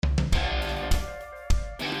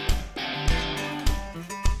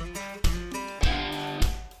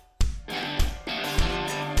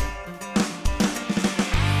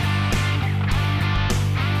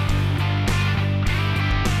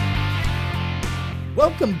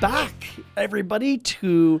Welcome back, everybody,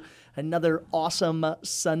 to another awesome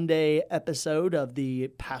Sunday episode of the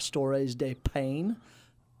Pastores de Pain.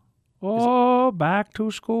 Oh, back to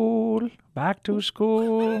school,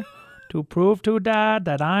 to prove to Dad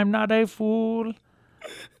that I'm not a fool.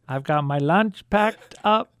 I've got my lunch packed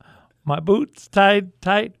up, my boots tied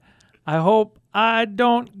tight. I hope I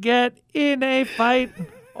don't get in a fight.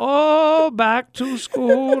 Oh, back to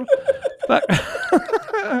school.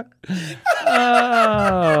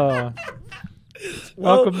 Oh.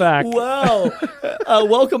 Welcome back. Wow.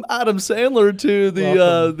 Welcome Adam Sandler to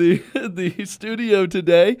the studio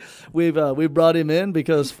today. We've brought him in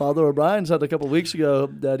because Father O'Brien said a couple of weeks ago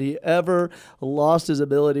that he ever lost his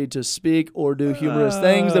ability to speak or do humorous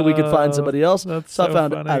things, that we could find somebody else. So I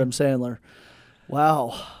found funny. Adam Sandler.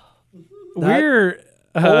 Wow. We're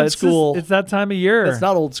old school. It's that time of year. It's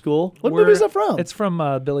not old school. What movie is that from? It's from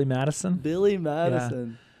Billy Madison. Billy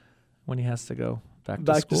Madison. When he has to go back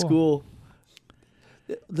to school.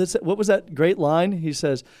 What was that great line? He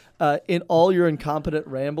says, in all your incompetent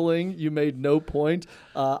rambling, you made no point.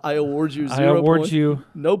 I award you 0 points. I award you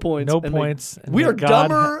no points. No points. We are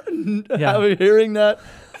dumber hearing that.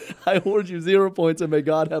 I award you 0 points, and may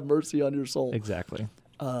God have mercy on your soul. Exactly.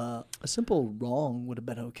 A simple wrong would have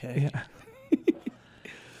been okay. Yeah.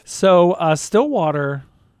 So Stillwater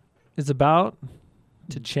is about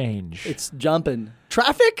to change. It's jumping.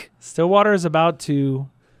 Traffic? Stillwater is about to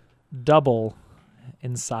double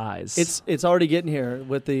in size. It's already getting here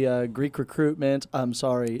with the Greek recruitment.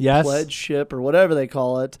 Yes. Pledgeship or whatever they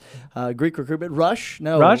call it. Greek recruitment. Rush?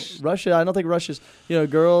 No. Rush? Russia. I don't think Rush is,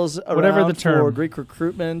 girls whatever around the term. for Greek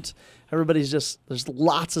recruitment. Everybody's there's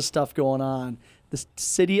lots of stuff going on. The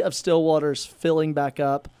city of Stillwater is filling back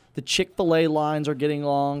up. The Chick-fil-A lines are getting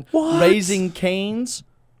long. What? Raising Cane.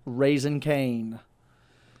 I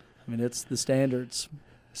mean, it's the standards.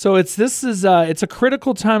 So it's a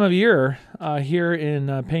critical time of year here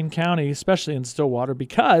in Payne County, especially in Stillwater,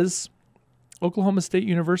 because Oklahoma State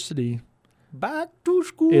University Back to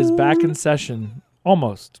school. is back in session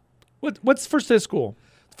almost. What's first day of school?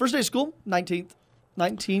 First day of school,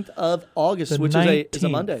 19th of August, The which 19th. is a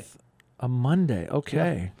Monday. A Monday,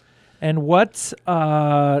 okay. Yeah. And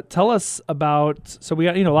tell us about, so we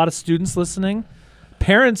got, a lot of students listening,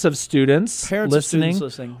 parents of students listening.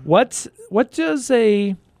 What does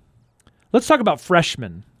let's talk about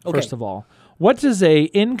freshmen, first of all. What does a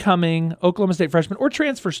incoming Oklahoma State freshman or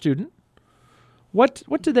transfer student, what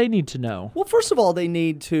do they need to know? Well, first of all, they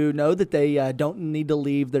need to know that they don't need to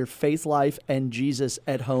leave their faith life and Jesus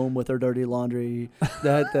at home with their dirty laundry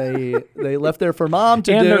that they left there for mom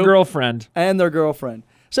to do. And their girlfriend.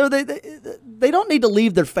 So they don't need to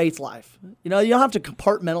leave their faith life. You don't have to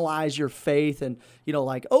compartmentalize your faith and,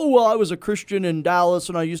 I was a Christian in Dallas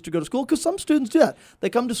and I used to go to school, because some students do that. They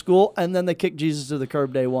come to school and then they kick Jesus to the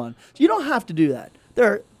curb day one. So you don't have to do that.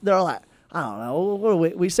 They're like, I don't know,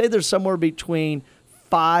 what do we say there's somewhere between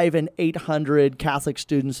 500 and 800 Catholic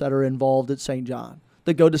students that are involved at St. John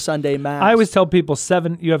that go to Sunday Mass. I always tell people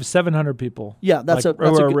you have 700 people. Yeah,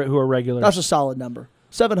 who are regulars. That's a solid number.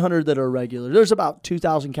 700 that are regular. There's about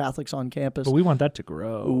 2,000 Catholics on campus. But we want that to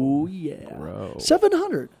grow. Oh, yeah.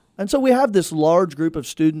 700. And so we have this large group of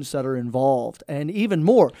students that are involved, and even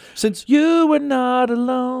more. Since you were not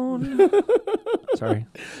alone. Sorry.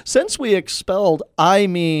 Since we expelled,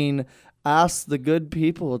 asked the good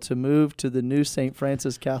people to move to the new St.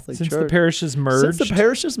 Francis Catholic Church. Since the parishes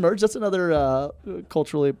merged. That's another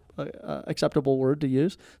culturally acceptable word to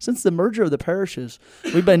use. Since the merger of the parishes,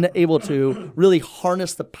 we've been able to really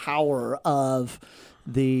harness the power of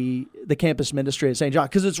the campus ministry at St. John,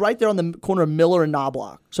 because it's right there on the corner of Miller and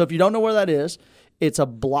Knobloch. So if you don't know where that is, it's a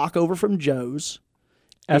block over from Joe's.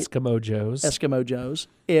 Eskimo Joe's.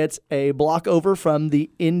 It's a block over from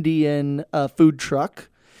the Indian food truck.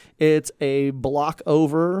 It's a block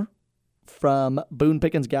over from Boone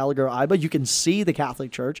Pickens Gallagher Iba. You can see the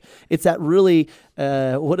Catholic Church. It's that really,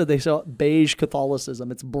 what do they say? Beige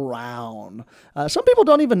Catholicism. It's brown. Some people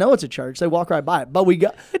don't even know it's a church. They walk right by it. But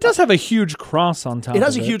it does have a huge cross on top. It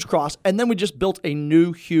has a huge cross, and then we just built a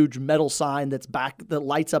new huge metal sign that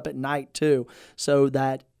lights up at night too, so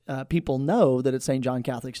that people know that it's St. John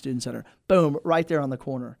Catholic Student Center. Boom, right there on the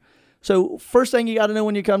corner. So first thing you got to know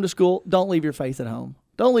when you come to school: don't leave your faith at home.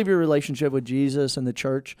 Don't leave your relationship with Jesus and the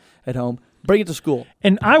church at home. Bring it to school.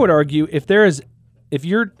 And I would argue if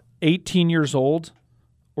you're 18 years old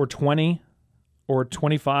or 20 or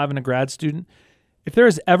 25 and a grad student, if there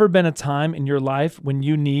has ever been a time in your life when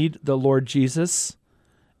you need the Lord Jesus,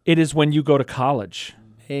 it is when you go to college.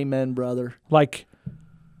 Amen, brother. Like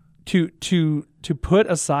to put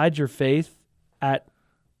aside your faith at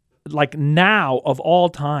like now of all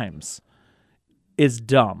times is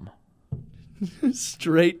dumb.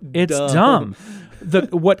 Straight It's dumb.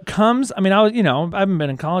 What comes, I mean, I haven't been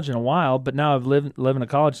in college in a while, but now I've live in a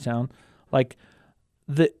college town. Like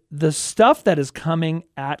the stuff that is coming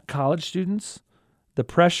at college students, the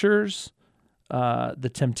pressures,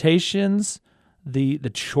 the temptations, the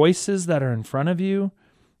choices that are in front of you,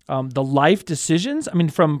 the life decisions. I mean,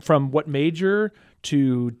 from what major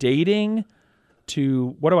to dating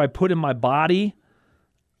to what do I put in my body?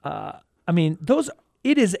 I mean,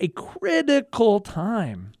 it is a critical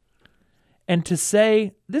time. And to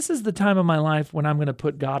say, this is the time of my life when I'm going to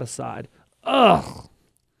put God aside. Ugh.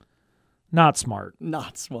 Not smart.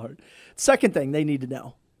 Not smart. Second thing they need to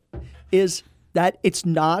know is that it's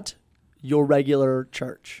not your regular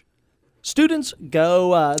church. Students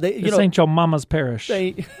go, This ain't your mama's parish.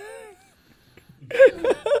 They,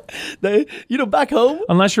 back home.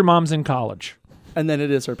 Unless your mom's in college. And then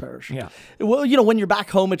it is her parish. Yeah. Well, when you're back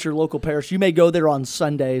home at your local parish, you may go there on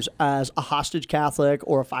Sundays as a hostage Catholic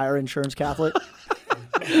or a fire insurance Catholic.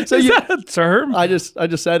 So is that a term? I just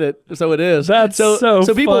said it, so it is. That's so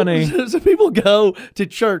funny. So people go to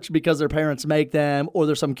church because their parents make them, or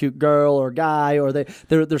there's some cute girl or guy, or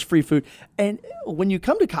there's free food. And when you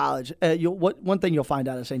come to college, one thing you'll find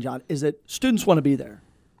out at St. John is that students want to be there.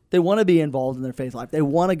 They want to be involved in their faith life. They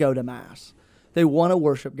want to go to Mass. They want to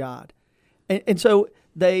worship God. And so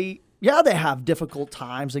they have difficult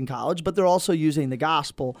times in college, but they're also using the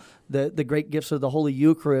gospel, the great gifts of the Holy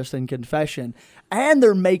Eucharist and confession, and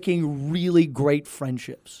they're making really great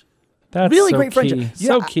friendships. That's really so great key. friendships.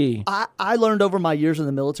 So key. I learned over my years in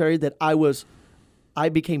the military that I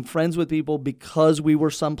became friends with people because we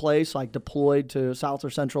were someplace like deployed to South or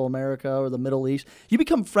Central America or the Middle East. You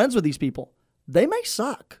become friends with these people. They may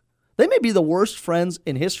suck. They may be the worst friends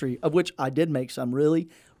in history, of which I did make some really,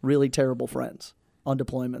 really terrible friends on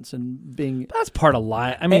deployments and being. That's part of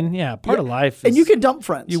life. I mean, part of life. Is, and you can dump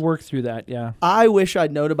friends. You work through that, yeah. I wish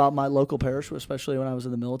I'd known about my local parish, especially when I was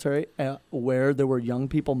in the military, where there were young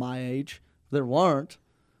people my age. There weren't,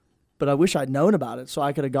 but I wish I'd known about it so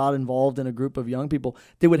I could have got involved in a group of young people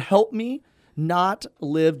that would help me not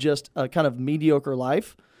live just a kind of mediocre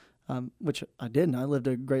life, which I didn't. I lived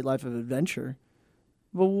a great life of adventure.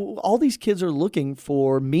 Well, all these kids are looking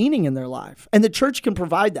for meaning in their life, and the church can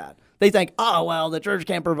provide that. They think, oh, well, the church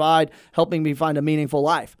can't provide helping me find a meaningful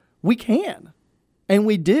life. We can, and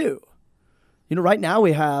we do. Right now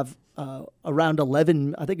we have around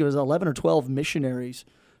 11, I think it was 11 or 12 missionaries,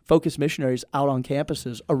 focused missionaries out on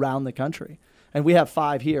campuses around the country. And we have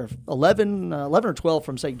 5 here, 11 or 12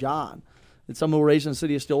 from St. John. And some were raised in the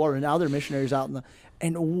city of Stillwater, and now they're missionaries out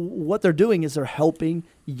and what they're doing is they're helping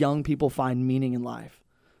young people find meaning in life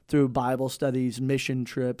through Bible studies, mission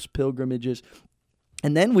trips, pilgrimages.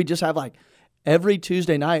 And then we just have every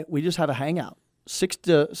Tuesday night, we just have a hangout. 6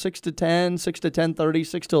 to 10, 6 to 10:30,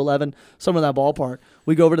 6 to 11, somewhere in that ballpark.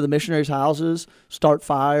 We go over to the missionaries' houses, start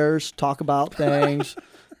fires, talk about things.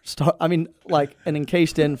 An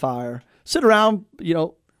encased-in fire. Sit around,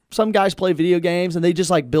 some guys play video games and they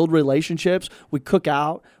just build relationships. We cook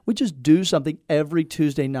out. We just do something every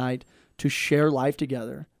Tuesday night to share life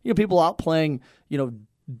together. People out playing,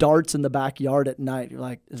 darts in the backyard at night. You're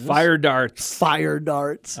like, fire darts. Fire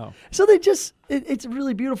darts. Oh. So they just, it's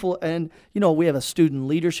really beautiful. And, we have a student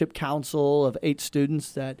leadership council of 8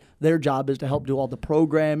 students that their job is to help do all the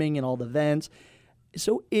programming and all the events.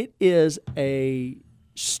 So it is a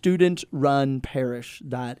student-run parish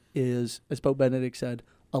that is, as Pope Benedict said,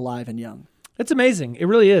 alive and young. It's amazing. It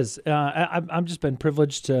really is. I've just been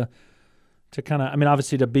privileged to kind of,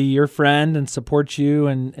 obviously to be your friend and support you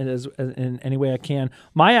and as in any way I can.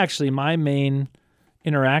 My main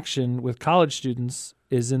interaction with college students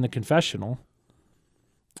is in the confessional,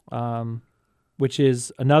 which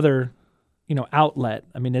is another, outlet.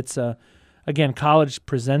 It's again, college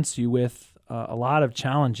presents you with a lot of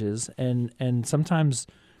challenges and sometimes,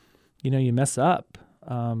 you mess up.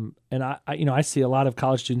 And I see a lot of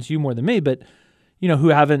college students, you more than me, but,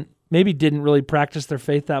 who maybe didn't really practice their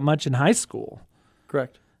faith that much in high school.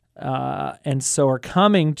 Correct. And so are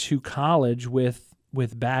coming to college with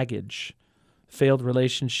baggage, failed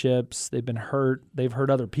relationships. They've been hurt. They've hurt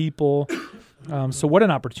other people. So what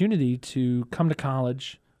an opportunity to come to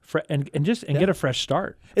college and get a fresh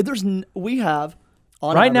start. We have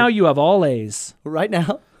on right average, now you have all A's. Right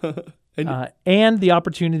now. And the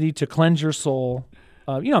opportunity to cleanse your soul.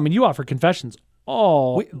 You offer confessions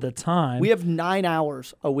all the time. We have 9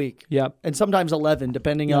 hours a week. Yep. And sometimes 11,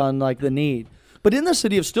 depending on the need. But in the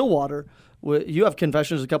city of Stillwater, you have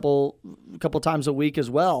confessions a couple times a week as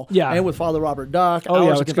well. Yeah. And with Father Robert Duck. Oh,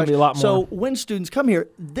 yeah, it's going to be a lot more. So when students come here,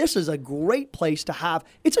 this is a great place to have.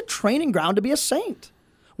 It's a training ground to be a saint.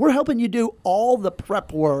 We're helping you do all the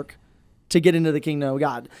prep work to get into the kingdom of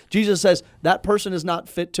God. Jesus says that person is not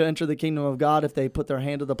fit to enter the kingdom of God if they put their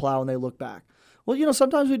hand to the plow and they look back. Well,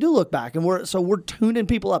 sometimes we do look back, and we're tuning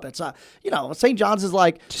people up. It's St. John's is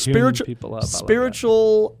like spiritual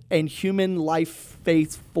and human life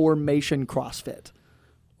faith formation CrossFit.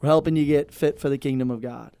 We're helping you get fit for the kingdom of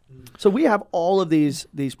God. So we have all of these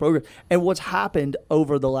programs. And what's happened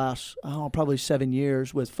over the last, probably 7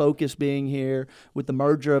 years with Focus being here, with the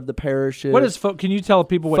merger of the parishes. What is Can you tell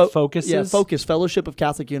people what Focus is? Yeah, Focus, Fellowship of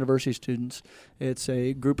Catholic University Students. It's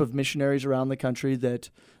a group of missionaries around the country that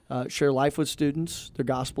share life with students. Their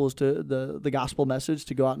gospel is to the gospel message,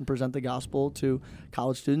 to go out and present the gospel to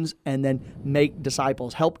college students, and then make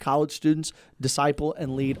disciples, help college students disciple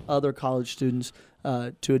and lead other college students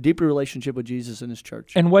to a deeper relationship with Jesus and His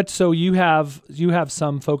church. And so you have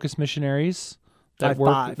some Focus missionaries that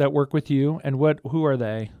work with you, and who are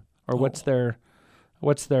they, or what's their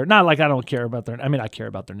not like I don't care about their. I mean, I care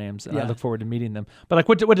about their names, and I look forward to meeting them. But like,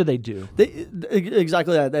 what do they do?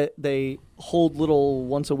 Exactly that. They hold little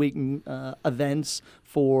once a week events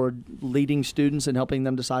for leading students and helping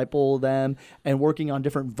them disciple them, and working on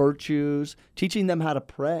different virtues, teaching them how to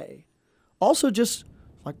pray. Also, just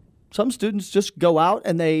some students just go out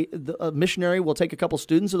and a missionary will take a couple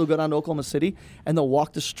students and they'll go down to Oklahoma City and they'll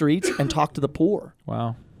walk the streets and talk to the poor.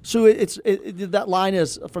 Wow. So that line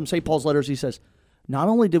is from St. Paul's letters. He says, not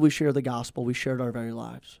only did we share the gospel, we shared our very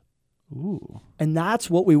lives. Ooh. And that's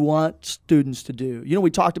what we want students to do. We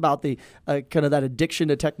talked about the kind of that addiction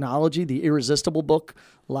to technology, the Irresistible book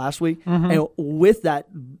last week. Mm-hmm. And with that,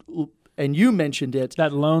 and you mentioned it.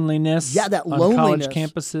 That loneliness. Yeah, that on loneliness. college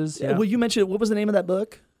campuses. Yeah. Well, you mentioned it. What was the name of that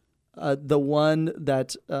book? The one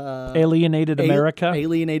that Alienated America.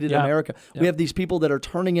 Alienated America. Yeah. We have these people that are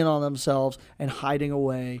turning in on themselves and hiding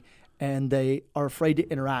away, and they are afraid to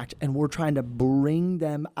interact. And we're trying to bring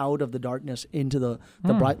them out of the darkness into the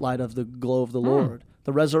bright light of the glow of the Lord,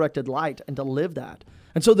 the resurrected light, and to live that.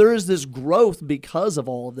 And so there is this growth because of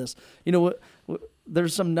all of this.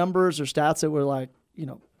 There's some numbers or stats that were like,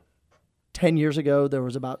 10 years ago there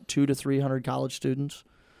was about 200 to 300 college students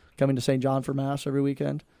coming to St. John for Mass every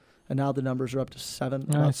weekend. And now the numbers are up to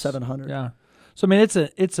about 700. Yeah. So I mean,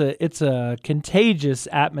 it's a contagious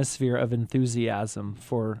atmosphere of enthusiasm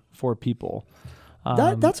for people.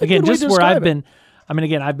 That's a again good way just to where I've describe been. I mean,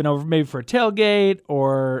 again, I've been over maybe for a tailgate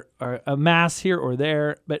or a Mass here or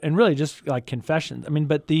there, and really just like confessions. I mean,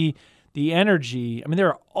 but the energy. I mean, there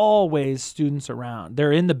are always students around.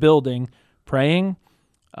 They're in the building praying.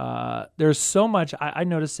 There's so much. I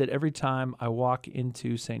notice it every time I walk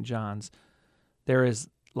into St. John's. There's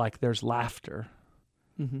laughter.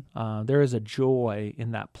 Mm-hmm. There is a joy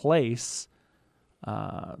in that place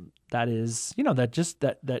that is,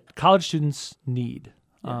 that college students need,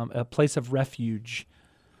 a place of refuge.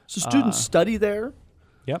 So students study there.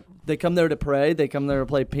 Yep. They come there to pray. They come there to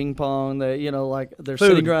play ping pong. They're food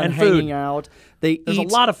sitting around and hanging food. out. There's a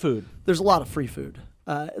lot of food. There's a lot of free food.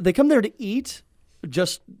 They come there to eat.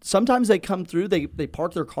 Just sometimes they come through, they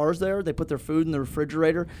park their cars there, they put their food in the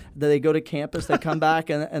refrigerator, then they go to campus, they come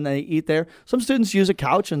back and they eat there. Some students use a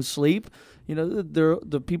couch and sleep.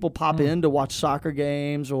 The people pop in to watch soccer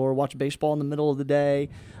games or watch baseball in the middle of the day,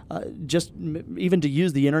 even to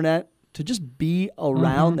use the internet, to just be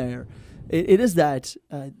around there. It is that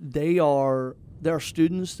there are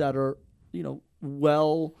students that are,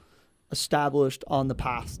 well established on the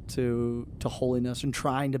path to holiness and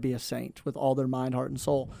trying to be a saint with all their mind, heart, and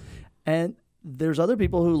soul. And there's other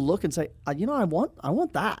people who look and say, I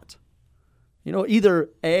want that. Either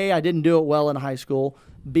A, I didn't do it well in high school,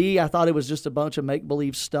 B, I thought it was just a bunch of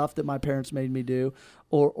make-believe stuff that my parents made me do,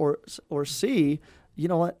 or C, you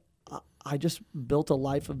know what, I just built a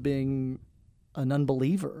life of being an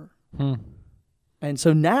unbeliever. And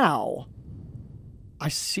so now I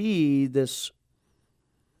see this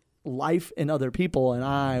life in other people, and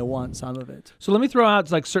I want some of it. So let me throw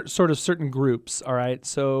out like sort of certain groups. All right.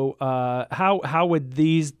 So how would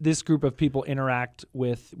this group of people interact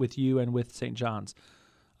with you and with St. John's?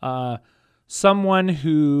 Someone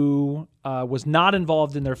who was not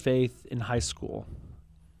involved in their faith in high school.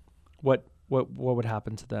 What would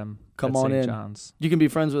happen to them? Come at on St. in. John's? You can be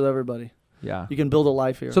friends with everybody. Yeah. You can build a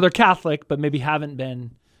life here. So they're Catholic, but maybe haven't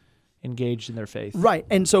been engaged in their faith. Right.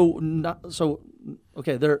 And it's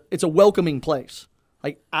a welcoming place.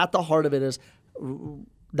 Like at the heart of it is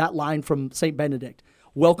that line from St. Benedict,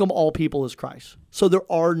 welcome all people as Christ. So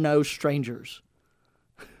there are no strangers.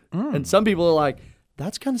 And some people are like,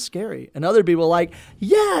 that's kind of scary. And other people are like,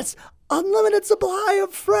 yes, unlimited supply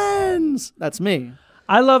of friends. That's me.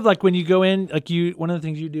 I love like when you go in, like one of the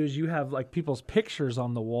things you do is you have like people's pictures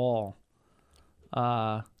on the wall.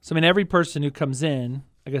 I mean, every person who comes in,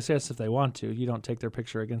 I guess yes, if they want to, you don't take their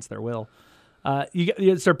picture against their will.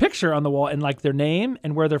 It's their picture on the wall and like their name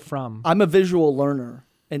and where they're from. I'm a visual learner,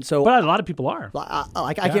 and so but a lot of people are.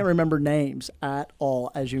 I can't remember names at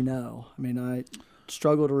all, as you know. I mean, I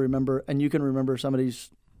struggle to remember, and you can remember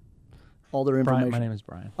somebody's all their information. Brian, my name is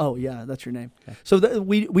Brian. Oh yeah, that's your name. Okay. So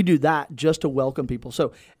we do that just to welcome people.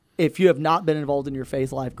 So if you have not been involved in your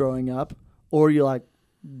faith life growing up, or you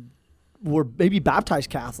were maybe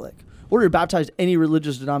baptized Catholic, or you're baptized any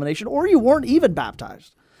religious denomination, or you weren't even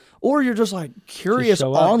baptized, or you're just like curious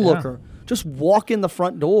onlooker, just walk in the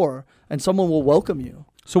front door and someone will welcome you.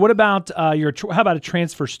 So what about how about a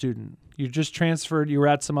transfer student? You just transferred, you were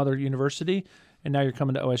at some other university and now you're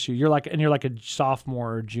coming to OSU. You're like a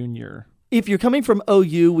sophomore or junior. If you're coming from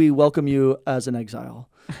OU, we welcome you as an exile,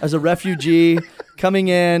 as a refugee coming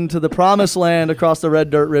into the promised land across the Red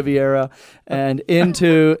Dirt Riviera and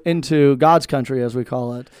into God's country, as we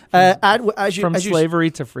call it. From slavery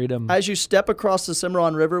to freedom. As you step across the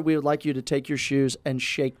Cimarron River, we would like you to take your shoes and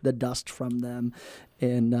shake the dust from them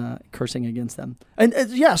in cursing against them. And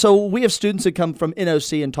so we have students that come from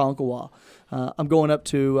NOC and Tonkawa. I'm going up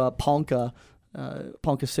to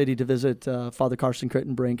Ponca City to visit Father Carson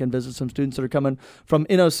Crittenbrink and visit some students that are coming from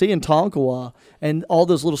NOC and Tonkawa and all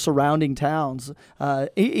those little surrounding towns,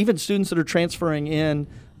 even students that are transferring in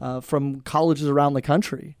from colleges around the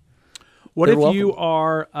country. What if you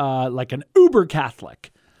are like an uber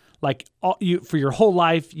Catholic? Like for your whole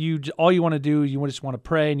life, all you want to do, you just want to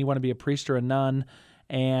pray and you want to be a priest or a nun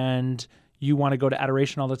and you want to go to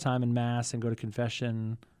adoration all the time and mass and go to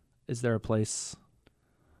confession. Is there a place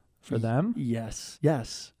for them? Yes. Yeah?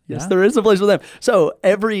 There is a place for them. So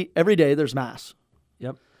every day there's mass.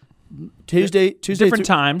 Yep. Tuesday different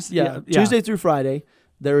times. Yeah. Tuesday through Friday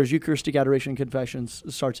there is Eucharistic adoration and confessions.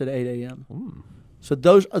 It starts at 8 a.m. Ooh. So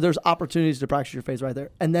there's opportunities to practice your faith right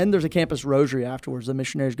there. And then there's a campus rosary afterwards. The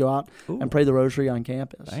missionaries go out and pray the rosary on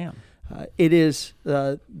campus. Damn.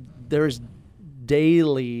 There is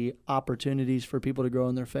daily opportunities for people to grow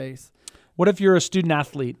in their faith. What if you're a student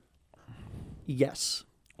athlete? Yes.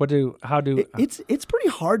 It's pretty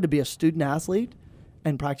hard to be a student athlete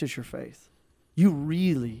and practice your faith. You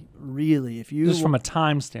really, if you just from a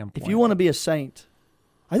time standpoint, if you want to be a saint,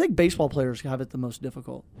 I think baseball players have it the most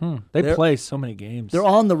difficult. They play so many games. They're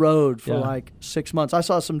on the road for like 6 months. I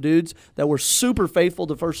saw some dudes that were super faithful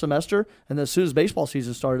the first semester, and as soon as baseball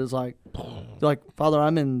season started, it's like, they're like, Father,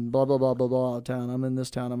 I'm in blah blah blah blah blah town. I'm in this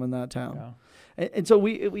town. I'm in that town. Yeah. And so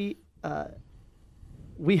we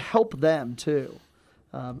help them too.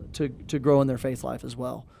 To grow in their faith life as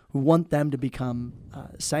well. We want them to become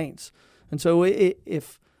saints, and so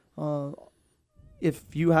if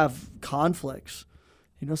you have conflicts,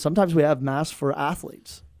 sometimes we have mass for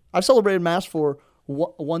athletes. I've celebrated mass for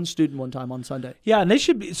one student one time on Sunday. Yeah, and they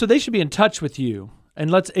should be in touch with you.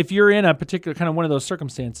 And if you're in a particular kind of one of those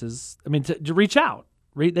circumstances, I mean, to reach out.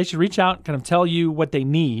 They should reach out, kind of tell you what they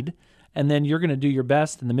need. And then you're going to do your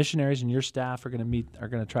best, and the missionaries and your staff are going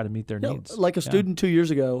to try to meet their needs. Like a student 2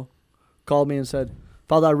 years ago called me and said,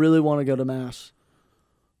 Father, I really want to go to Mass,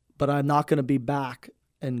 but I'm not going to be back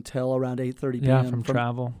until around 8:30 p.m. Yeah, from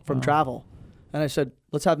travel. And I said,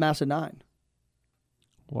 let's have Mass at 9.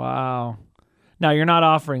 Wow. Now, you're not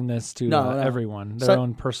offering this to everyone, their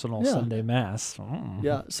own personal Sunday Mass.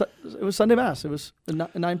 Yeah, so it was Sunday Mass. It was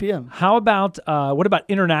at 9 p.m. How about, what about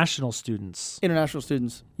international students? International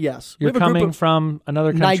students, yes. You're coming from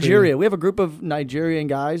another country. Nigeria. We have a group of Nigerian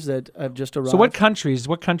guys that have just arrived. So what countries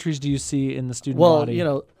do you see in the student body?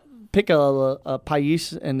 Well, pick a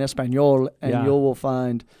país en español, and you will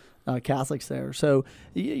find Catholics there. So,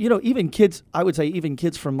 even kids, I would say even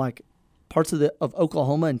kids from like parts of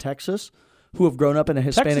Oklahoma and Texas, who have grown up in a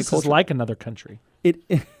Hispanic Texas culture. Is like another country.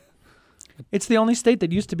 It's the only state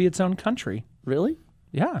that used to be its own country. Really?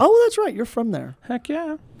 Yeah. Oh, that's right. You're from there. Heck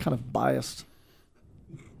yeah. Kind of biased.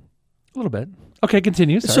 A little bit. Okay,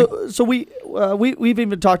 continue. Sorry. So we've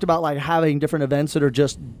even talked about like having different events that are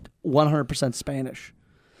just 100% Spanish,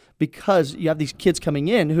 because you have these kids coming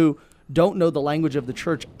in who don't know the language of the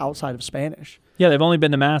church outside of Spanish. Yeah, they've only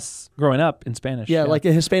been to Mass growing up in Spanish. Yeah, like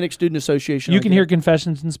a Hispanic Student Association. You can hear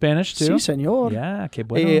confessions in Spanish too? Sí, señor. Yeah, qué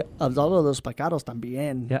bueno. Hablo los pecados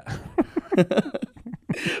también. Yeah.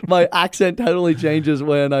 My accent totally changes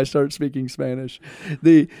when I start speaking Spanish.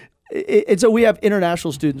 And so we have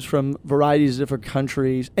international students from varieties of different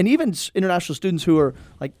countries, and even international students who are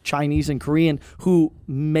like Chinese and Korean who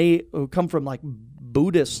come from like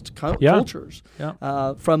Buddhist cultures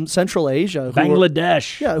from Central Asia.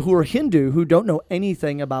 Bangladesh. Who are Hindu, who don't know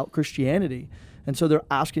anything about Christianity. And so they're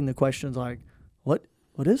asking the questions like, what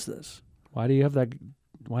is this? Why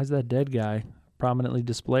is that dead guy prominently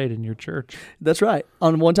displayed in your church. That's right.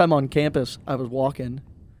 On one time on campus, I was walking,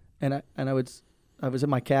 and I was in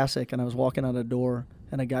my cassock, and I was walking out a door,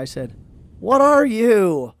 and a guy said, "What are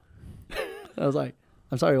you?" I was like,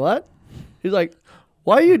 "I'm sorry, what?" He's like,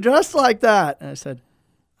 "Why are you dressed like that?" And I said,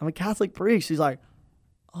 "I'm a Catholic priest." He's like,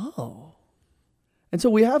 "Oh." And so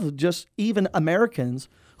we have just even Americans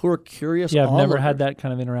who are curious. Yeah, I've never had that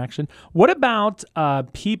kind of interaction. What about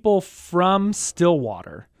people from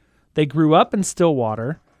Stillwater? They grew up in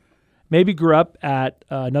Stillwater, maybe grew up at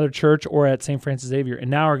another church or at St. Francis Xavier, and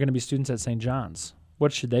now are going to be students at St. John's.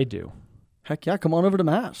 What should they do? Heck yeah, come on over to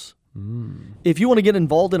Mass. If you want to get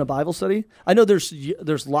involved in a Bible study, I know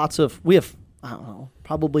there's lots of, we have, I don't know,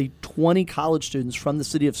 probably 20 college students from the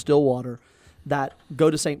city of Stillwater that go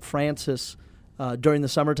to St. Francis during the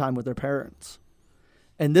summertime with their parents.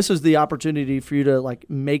 And this is the opportunity for you to like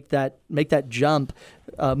make that jump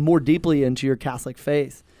more deeply into your Catholic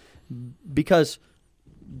faith, because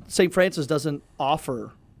St. Francis doesn't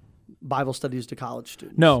offer Bible studies to college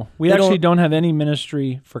students. No, we actually don't have any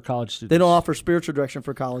ministry for college students. They don't offer spiritual direction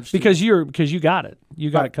for college students. Because you got it. You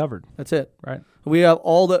got it covered. That's it. Right. We have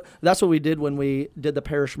that's what we did when we did the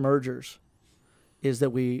parish mergers, is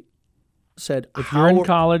that we said, if you're in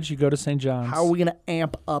college, you go to St. John's. How are we going to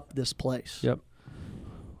amp up this place? Yep.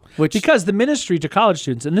 Because the ministry to college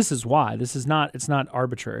students, and this is why, it's not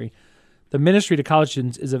arbitrary. The ministry to college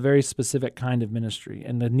students is a very specific kind of ministry,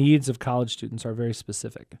 and the needs of college students are very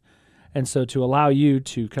specific. And so to allow you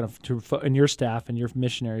to and your staff and your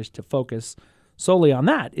missionaries to focus solely on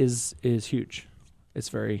that is huge. It's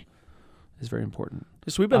very important.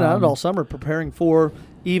 So we've been at it all summer preparing for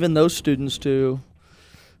even those students to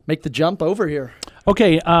make the jump over here.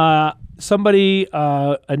 Okay, somebody,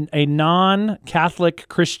 a non-Catholic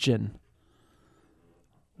Christian.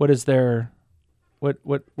 What is their,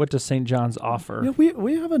 what does St. John's offer? Yeah,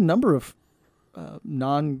 we have a number of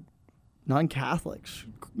non-Catholics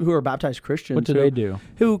who are baptized Christians. What do they do?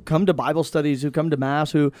 Who come to Bible studies, who come to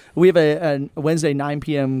Mass, we have a Wednesday 9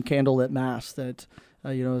 p.m. candlelit Mass that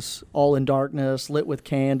is all in darkness, lit with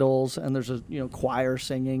candles, and there's a choir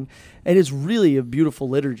singing, and it's really a beautiful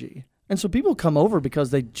liturgy. And so people come over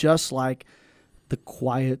because they just like the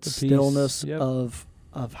quiet stillness of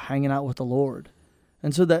hanging out with the Lord.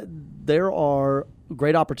 And so that there are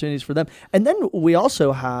great opportunities for them. And then we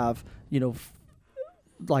also have,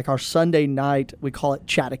 like our Sunday night, we call it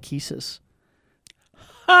catechesis.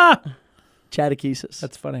 Catechesis.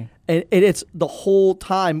 That's funny. And it's the whole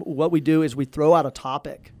time what we do is we throw out a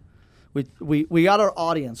topic. We got our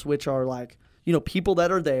audience, which are like, people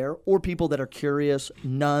that are there or people that are curious,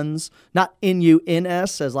 nuns, not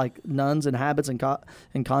N-U-N-S as like nuns and habits and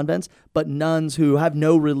convents, but nuns who have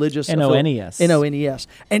no religious... N-O-N-E-S. N-O-N-E-S.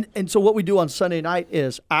 And so what we do on Sunday night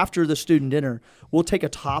is after the student dinner, we'll take a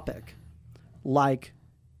topic like,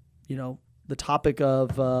 the topic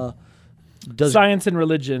of... science and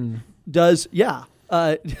religion.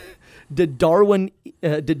 Did Darwin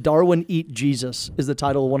eat Jesus is the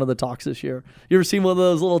title of one of the talks this year. You ever seen one of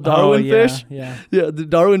those little Darwin fish? Yeah. Yeah, the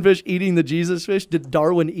Darwin fish eating the Jesus fish. Did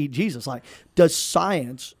Darwin eat Jesus? Like, does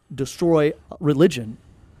science destroy religion?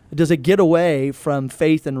 Does it get away from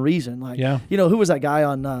faith and reason? Like, who was that guy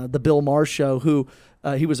on the Bill Maher show who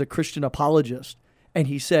he was a Christian apologist, and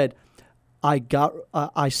he said,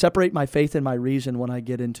 I separate my faith and my reason when I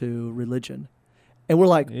get into religion. And we're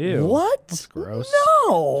like, ew, what? That's gross.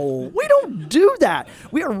 No, we don't do that.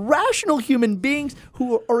 We are rational human beings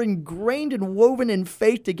who are ingrained and woven in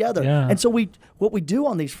faith together. Yeah. And so what we do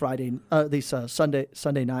on these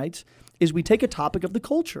Sunday nights is we take a topic of the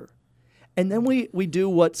culture, and then we do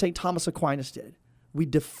what St. Thomas Aquinas did. We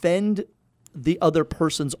defend the other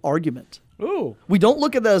person's argument. Ooh. We don't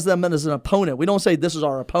look at them as an opponent. We don't say this is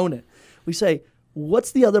our opponent. We say,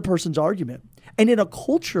 what's the other person's argument? And in a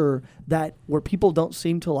culture where people don't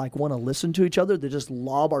seem to like want to listen to each other, they just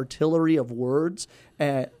lob artillery of words.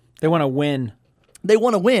 They want to win. They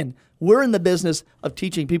want to win. We're in the business of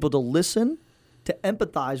teaching people to listen, to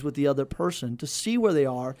empathize with the other person, to see where they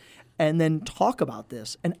are, and then talk about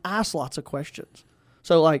this and ask lots of questions.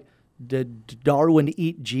 So like, did Darwin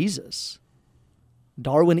eat Jesus?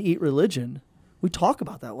 Darwin eat religion? We talk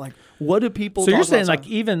about that. Like, what do people? So you're saying like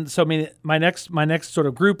my next sort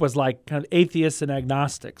of group was like kind of atheists and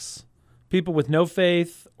agnostics, people with no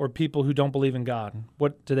faith or people who don't believe in God.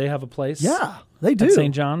 What do they have a place? Yeah, they do. At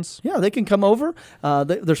St. John's. Yeah, they can come over.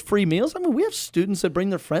 There's free meals. I mean, we have students that bring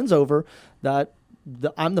their friends over that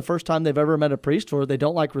I'm the first time they've ever met a priest, or they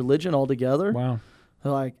don't like religion altogether. Wow.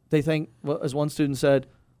 They think, as one student said,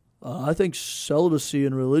 I think celibacy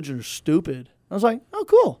and religion are stupid. I was like, oh,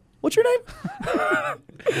 cool. What's your name?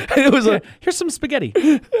 And it was like, here's some spaghetti.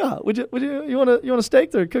 yeah, you want a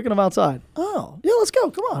steak? They're cooking them outside. Oh, yeah, let's go.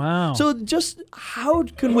 Come on. Wow. So just how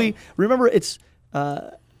can we remember? It's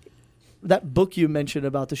that book you mentioned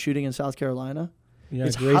about the shooting in South Carolina. Yeah,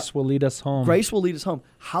 Grace will lead us home. Grace will lead us home.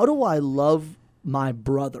 How do I love my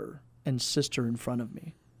brother and sister in front of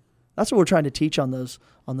me? That's what we're trying to teach on those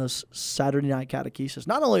Saturday night catechesis.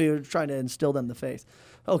 Not only are we trying to instill them the faith.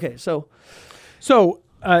 Okay, so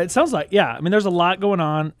it sounds like, yeah, I mean, there's a lot going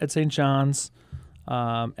on at St. John's.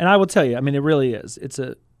 And I will tell you, I mean, it really is. It's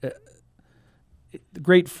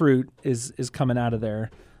great fruit is coming out of there.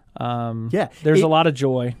 There's a lot of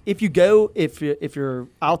joy. If you go, if you're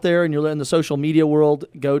out there and you're in the social media world,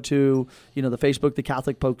 go to the Facebook, the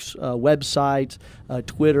Catholic Pokes website,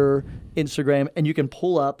 Twitter, Instagram, and you can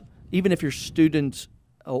pull up. Even if you're students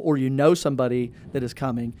or somebody that is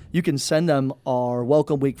coming, you can send them our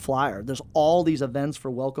Welcome Week flyer. There's all these events for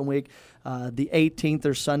Welcome Week. The 18th,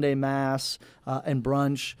 there's Sunday Mass and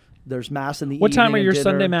brunch. There's Mass in the evening. What time are your dinner.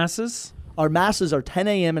 Sunday Masses? Our Masses are 10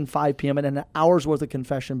 a.m. and 5 p.m. and an hour's worth of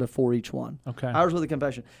confession before each one. Okay. Hours worth of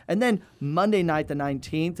confession. And then Monday night, the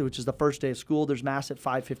 19th, which is the first day of school, there's Mass at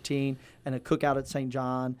 5:15 and a cookout at St.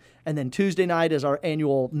 John. And then Tuesday night is our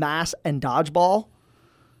annual Mass and dodgeball.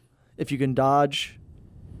 If you can dodge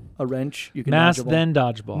a wrench, you can Mass, dodge a ball. then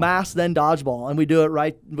dodgeball. Mass, then dodgeball. And we do it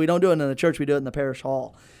right. We don't do it in the church. We do it in the parish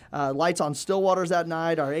hall. Lights on Stillwaters that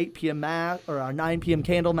night, our 8 p.m. Mass, or our 9 p.m.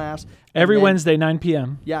 candle Mass. Every Wednesday, 9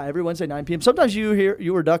 p.m. Yeah, every Wednesday, 9 p.m. Sometimes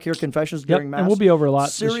you or Duck hear confessions during Mass. And we'll be over a lot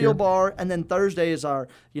this Cereal year. bar. And then Thursday is our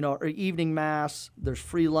evening Mass. There's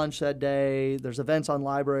free lunch that day. There's events on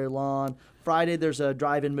Library Lawn. Friday, there's a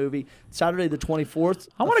drive-in movie. Saturday, the 24th.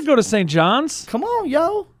 I want to go to St. John's. Come on,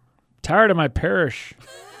 yo. Tired of my parish.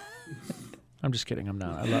 I'm just kidding. I'm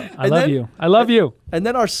not. I love you. I love you. And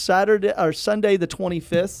then our Sunday, the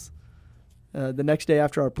 25th, the next day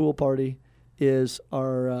after our pool party, is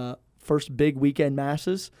our first big weekend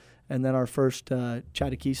Masses, and then our first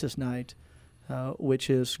catechesis night, which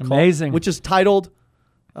is amazing. Which is titled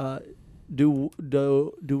 "Do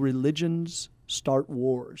Religions Start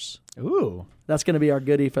Wars?" Ooh. That's going to be our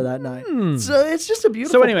goodie for that night. So it's just a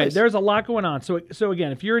beautiful. So anyway, place. there's a lot going on. So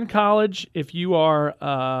again, if you're in college, if you are,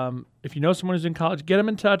 if you know someone who's in college, get them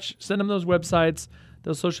in touch. Send them those websites,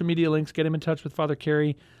 those social media links. Get them in touch with Father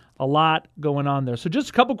Carey. A lot going on there. So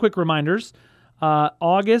just a couple quick reminders.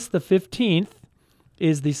 August the 15th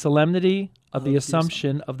is the Solemnity of the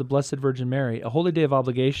Assumption of the Blessed Virgin Mary, a holy day of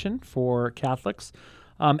obligation for Catholics.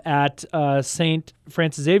 At St.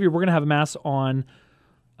 Francis Xavier, we're going to have a Mass on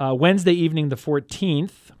Wednesday evening, the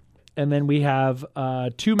 14th, and then we have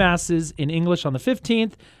 2 Masses in English on the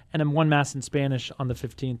 15th, and then 1 Mass in Spanish on the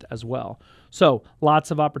 15th as well. So lots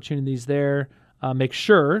of opportunities there. Make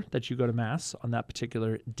sure that you go to Mass on that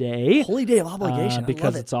particular day. Holy Day of Obligation,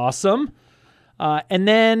 because it's awesome. And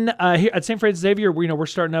then here at St. Francis Xavier, we're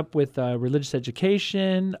starting up with religious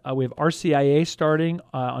education. We have RCIA starting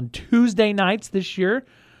on Tuesday nights this year.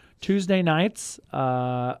 Tuesday nights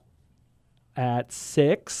at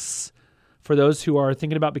 6. For those who are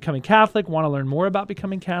thinking about becoming Catholic, want to learn more about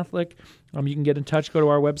becoming Catholic, you can get in touch. Go to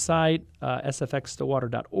our website,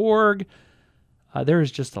 sfxstillwater.org. There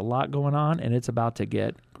is just a lot going on, and it's about to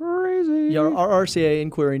get crazy. Yeah, our RCA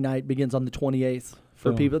inquiry night begins on the 28th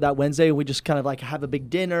for people that Wednesday. We just kind of like have a big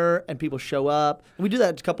dinner, and people show up. And we do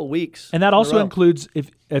that a couple of weeks. And that also includes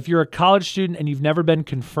if you're a college student and you've never been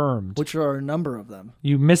confirmed. Which are a number of them.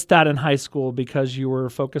 You missed that in high school because you were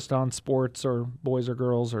focused on sports or boys or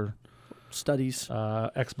girls or studies,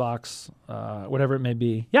 Xbox, whatever it may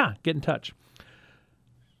be. Yeah, get in touch.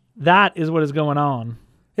 That is what is going on.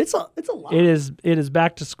 It's a lot. It is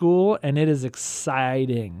back to school, and it is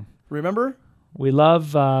exciting. Remember, we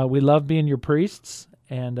love being your priests,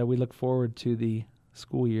 and we look forward to the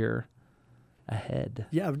school year ahead.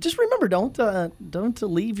 Yeah, just remember, don't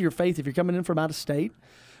leave your faith if you're coming in from out of state.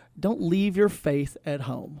 Don't leave your faith at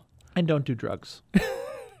home, and don't do drugs.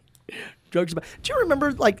 Drugs. Do you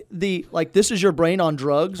remember this is your brain on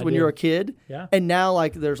drugs when you're a kid? Yeah. And now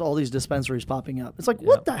there's all these dispensaries popping up. It's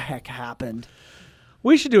what the heck happened?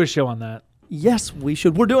 We should do a show on that. Yes, we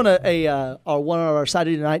should. We're doing one of our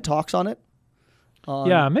Saturday night talks on it.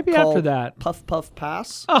 Maybe after that. Puff Puff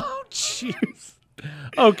Pass. Oh, jeez.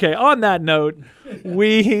 Okay, on that note,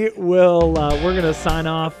 we're going to sign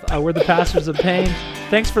off. We're the Pastors of Pain.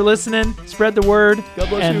 Thanks for listening. Spread the word. God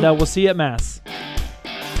bless you. And we'll see you at Mass.